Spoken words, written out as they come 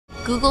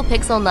Google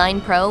Pixel 9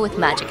 Pro with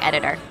Magic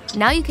Editor.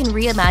 Now you can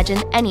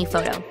reimagine any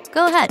photo.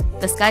 Go ahead,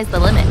 the sky's the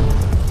limit.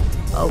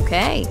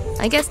 Okay,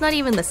 I guess not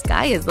even the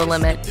sky is the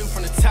limit.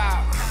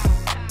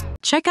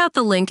 Check out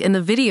the link in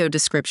the video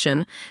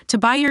description to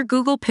buy your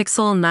Google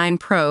Pixel 9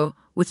 Pro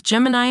with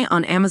Gemini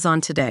on Amazon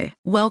today.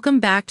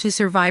 Welcome back to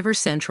Survivor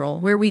Central,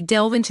 where we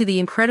delve into the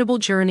incredible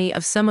journey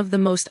of some of the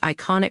most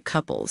iconic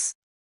couples.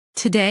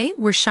 Today,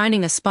 we're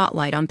shining a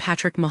spotlight on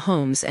Patrick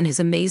Mahomes and his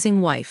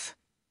amazing wife,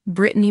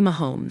 Brittany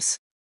Mahomes.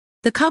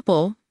 The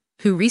couple,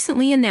 who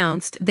recently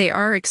announced they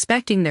are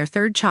expecting their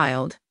third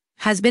child,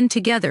 has been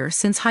together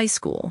since high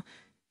school,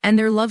 and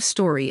their love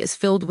story is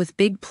filled with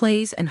big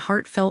plays and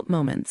heartfelt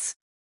moments.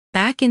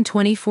 Back in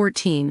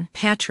 2014,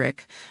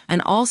 Patrick,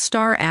 an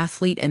all-star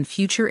athlete and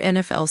future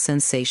NFL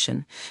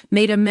sensation,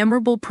 made a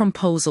memorable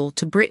proposal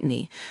to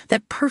Brittany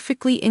that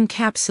perfectly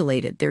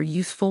encapsulated their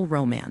youthful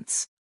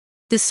romance.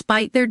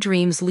 Despite their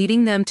dreams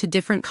leading them to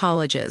different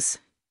colleges,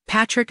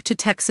 Patrick to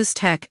Texas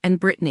Tech and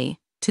Brittany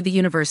to the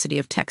University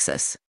of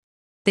Texas,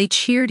 they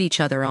cheered each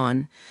other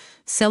on,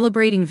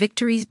 celebrating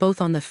victories both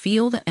on the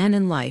field and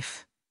in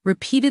life,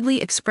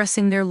 repeatedly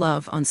expressing their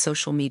love on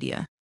social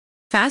media.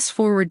 Fast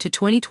forward to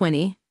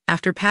 2020,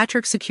 after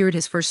Patrick secured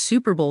his first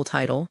Super Bowl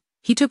title,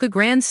 he took a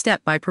grand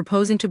step by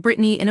proposing to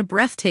Brittany in a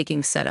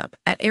breathtaking setup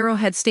at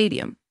Arrowhead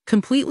Stadium,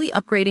 completely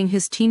upgrading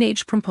his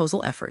teenage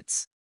proposal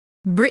efforts.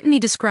 Brittany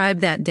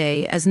described that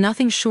day as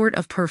nothing short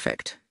of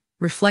perfect,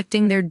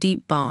 reflecting their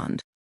deep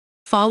bond.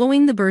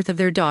 Following the birth of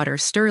their daughter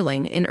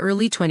Sterling in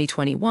early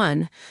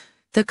 2021,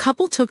 the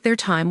couple took their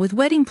time with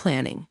wedding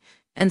planning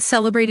and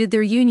celebrated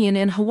their union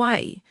in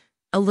Hawaii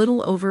a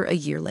little over a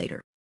year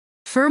later.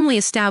 Firmly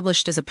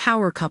established as a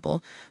power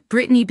couple,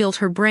 Brittany built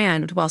her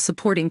brand while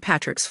supporting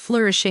Patrick's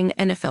flourishing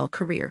NFL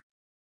career.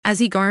 As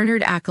he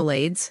garnered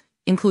accolades,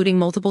 including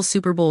multiple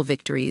Super Bowl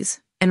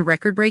victories and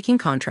record-breaking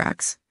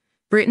contracts,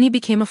 Brittany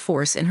became a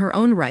force in her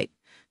own right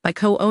by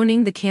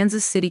co-owning the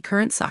Kansas City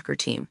Current soccer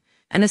team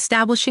and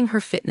establishing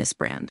her fitness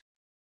brand.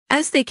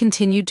 As they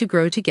continued to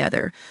grow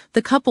together,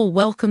 the couple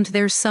welcomed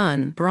their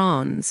son,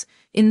 Bronze,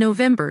 in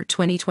November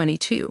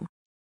 2022.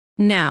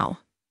 Now,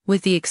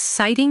 with the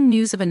exciting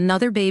news of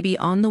another baby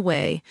on the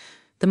way,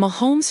 the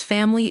Mahomes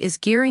family is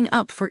gearing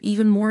up for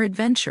even more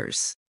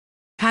adventures.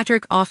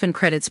 Patrick often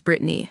credits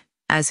Brittany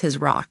as his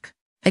rock,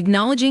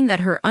 acknowledging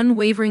that her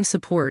unwavering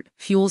support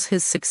fuels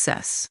his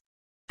success.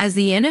 As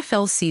the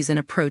NFL season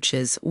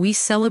approaches, we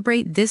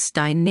celebrate this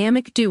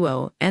dynamic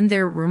duo and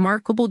their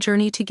remarkable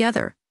journey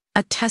together,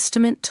 a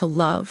testament to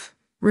love,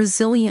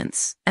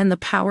 resilience, and the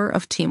power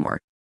of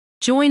teamwork.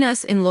 Join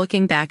us in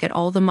looking back at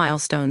all the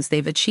milestones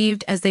they've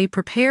achieved as they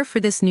prepare for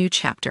this new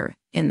chapter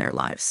in their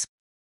lives.